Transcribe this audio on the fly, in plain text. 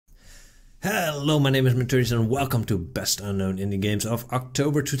Hello, my name is Menturius and welcome to Best Unknown Indie Games of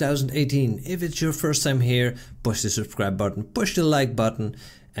October 2018. If it's your first time here, push the subscribe button, push the like button,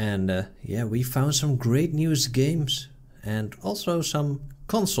 and yeah, we found some great news games and also some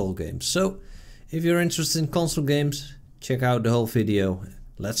console games. So if you're interested in console games, check out the whole video.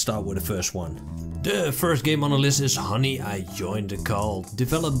 Let's start with the first one. The first game on the list is Honey, I Joined the Cult,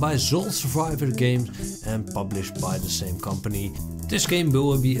 developed by Soul Survivor Games and published by the same company. This game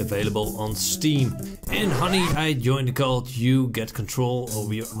will be available on Steam. In Honey, I Joined the Cult, you get control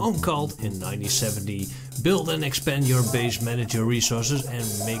over your own cult in 1970. Build and expand your base, manage your resources and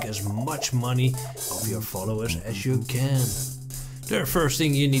make as much money of your followers as you can. The first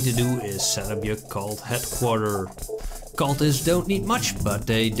thing you need to do is set up your cult headquarters. Cultists don't need much, but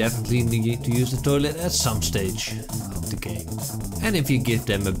they definitely need to use the toilet at some stage of the game. And if you give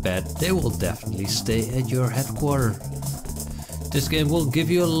them a bed, they will definitely stay at your headquarters. This game will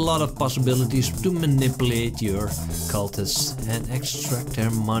give you a lot of possibilities to manipulate your cultists and extract their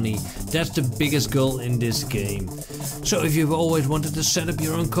money. That's the biggest goal in this game. So if you've always wanted to set up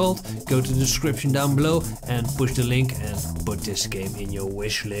your own cult, go to the description down below and push the link and put this game in your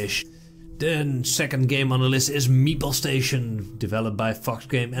wish list. The second game on the list is Meeple Station, developed by Fox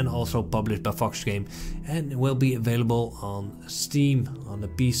Game and also published by Fox Game, and will be available on Steam on the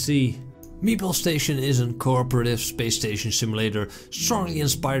PC. Meeple Station is a cooperative space station simulator strongly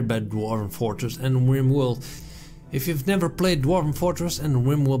inspired by Dwarf Fortress and Rimworld. If you've never played Dwarf Fortress and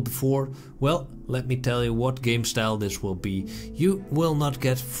Rimworld before, well, let me tell you what game style this will be. You will not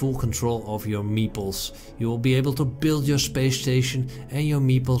get full control of your meeples. You will be able to build your space station and your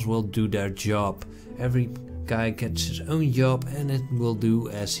meeples will do their job. Every guy gets his own job and it will do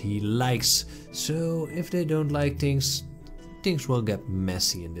as he likes. So if they don't like things, things will get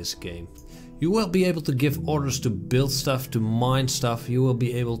messy in this game. You will be able to give orders to build stuff, to mine stuff. You will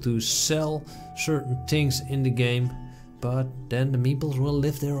be able to sell certain things in the game, but then the meeples will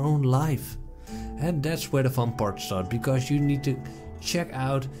live their own life. And that's where the fun part starts, because you need to check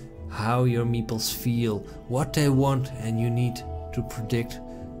out how your meeples feel, what they want, and you need to predict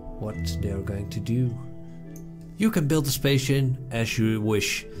what they're going to do. You can build the station as you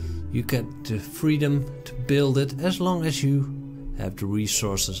wish. You get the freedom to build it as long as you have the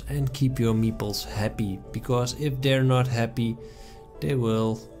resources and keep your meeples happy, because if they're not happy, they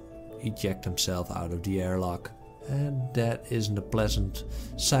will eject themselves out of the airlock. And that isn't a pleasant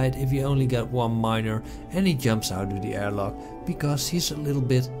sight if you only get one miner and he jumps out of the airlock because he's a little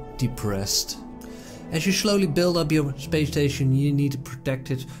bit depressed. As you slowly build up your space station, you need to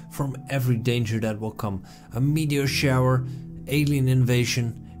protect it from every danger that will come. A meteor shower, alien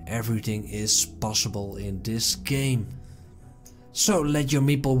invasion, everything is possible in this game. So let your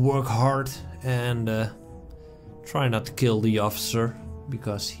meeple work hard and try not to kill the officer,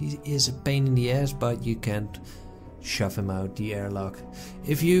 because he is a pain in the ass, but you can't shove him out the airlock.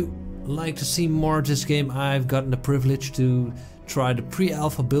 If you like to see more of this game, I've gotten the privilege to try the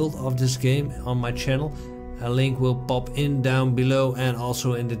pre-alpha build of this game on my channel. A link will pop in down below and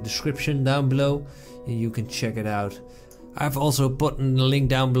also in the description down below, and you can check it out. I've also put a link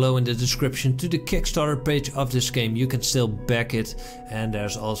down below in the description to the Kickstarter page of this game. You can still back it, and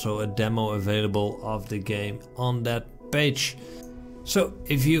there's also a demo available of the game on that page. So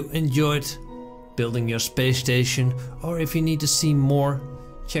if you enjoyed building your space station, or if you need to see more,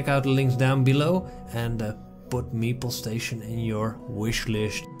 check out the links down below and put Meeple Station in your wish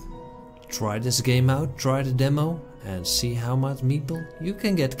list. Try this game out, try the demo and see how much meeple you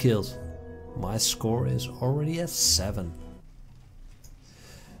can get killed. My score is already at 7.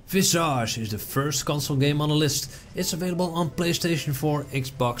 Visage is the first console game on the list. It's available on PlayStation 4,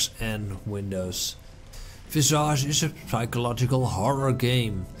 Xbox and Windows. Visage is a psychological horror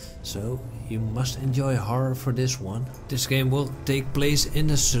game, so you must enjoy horror for this one. This game will take place in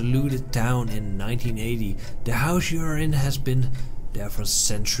a secluded town in 1980. The house you are in has been there for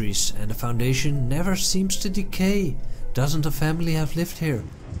centuries and the foundation never seems to decay. Dozens of families have lived here.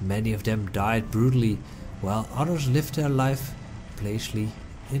 Many of them died brutally, while others lived their life peacefully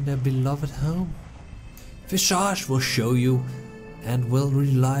in their beloved home. Visage will show you and will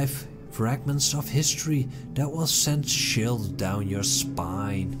relive fragments of history that will send chills down your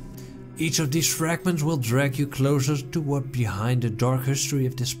spine. Each of these fragments will drag you closer to what behind the dark history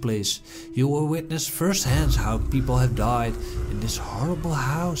of this place. You will witness firsthand how people have died in this horrible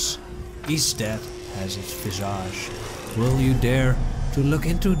house. Each death has its visage. Will you dare to look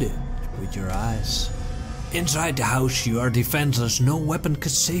into it with your eyes? Inside the house you are defenseless. No weapon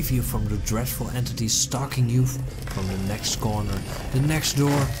could save you from the dreadful entities stalking you from the next corner, the next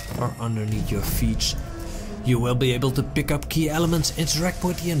door or underneath your feet. You will be able to pick up key elements, interact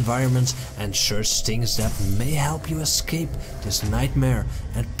with the environments and search things that may help you escape this nightmare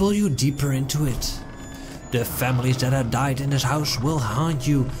and pull you deeper into it. The families that have died in this house will haunt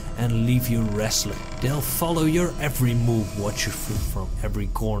you and leave you restless. They'll follow your every move, watch you from every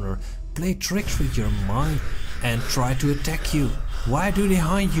corner, play tricks with your mind and try to attack you. Why do they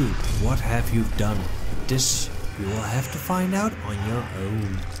haunt you? What have you done? This you will have to find out on your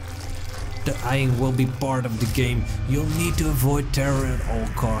own. The eyeing will be part of the game. You'll need to avoid terror at all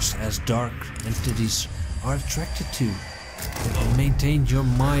costs as dark entities are attracted to. And maintain your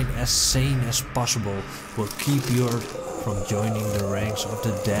mind as sane as possible will keep you from joining the ranks of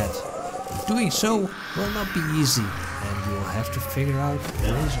the dead. Doing so will not be easy and you will have to figure out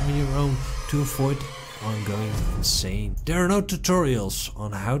ways on your own to avoid ongoing insane. There are no tutorials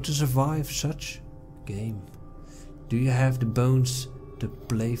on how to survive such game. Do you have the bones to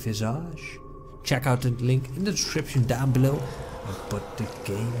play Visage? Check out the link in the description down below and put the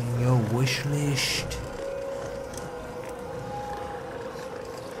game in your wish list.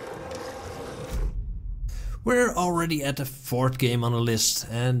 We're already at the 4th game on the list,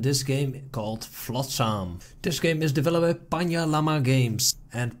 and this game called Flotsam. This game is developed by Panya Lama Games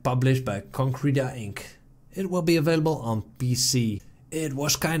and published by Concreta Inc. It will be available on PC. It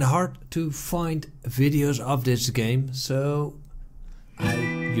was kinda hard to find videos of this game, so I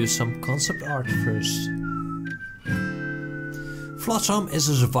used some concept art first. Flotsam is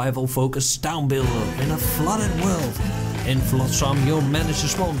a survival-focused town builder in a flooded world. In Flotsam, you'll manage a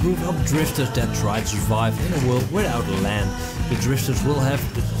small group of drifters that try to survive in a world without land. The drifters will have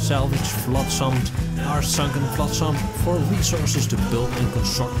to salvage Flotsam or sunken Flotsam for resources to build and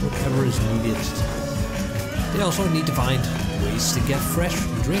construct whatever is needed. They also need to find ways to get fresh,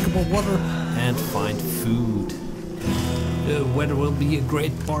 drinkable water and find food. The weather will be a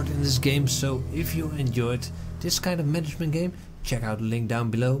great part in this game, so if you enjoyed this kind of management game, check out the link down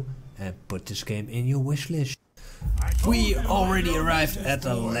below and put this game in your wishlist. We already arrived at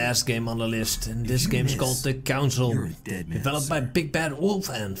the last game on the list, and this game is called The Council, developed by Big Bad Wolf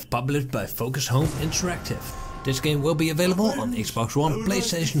and published by Focus Home Interactive. This game will be available on Xbox One,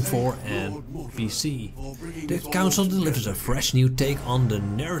 PlayStation 4 and PC. The Council delivers a fresh new take on the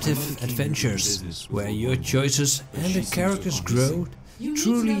narrative adventures, where your choices and the characters grow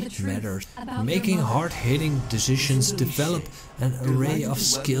truly matters. Making hard-hitting decisions develop an array of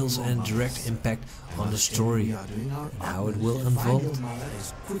skills and direct impact on the story and how it will unfold.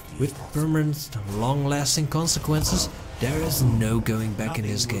 With permanent, long-lasting consequences, there is no going back in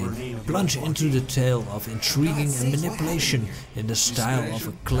this game. Plunge into the tale of intriguing and manipulation in the style of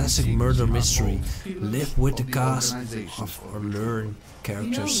a classic murder mystery. Live with the cast of alluring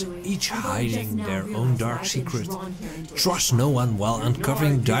characters, each hiding their own dark secret. Trust no one while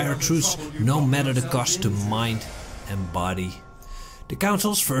uncovering dire truths, no matter the cost to mind and body. The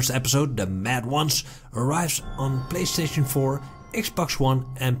Council's first episode, The Mad Ones, arrives on PlayStation 4, Xbox One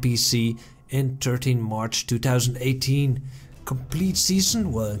and PC in 13 March 2018. Complete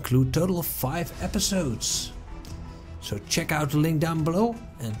season will include total of 5 episodes. So check out the link down below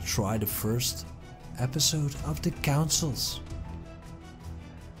and try the first episode of The Councils.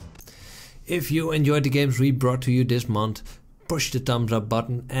 If you enjoyed the games we brought to you this month, push the thumbs up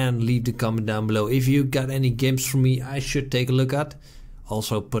button and leave the comment down below. If you got any games from me I should take a look at,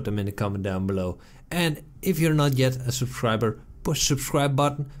 also put them in the comment down below. And if you're not yet a subscriber, push the subscribe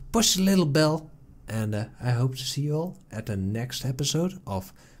button, push the little bell, and I hope to see you all at the next episode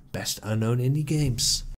of Best Unknown Indie Games.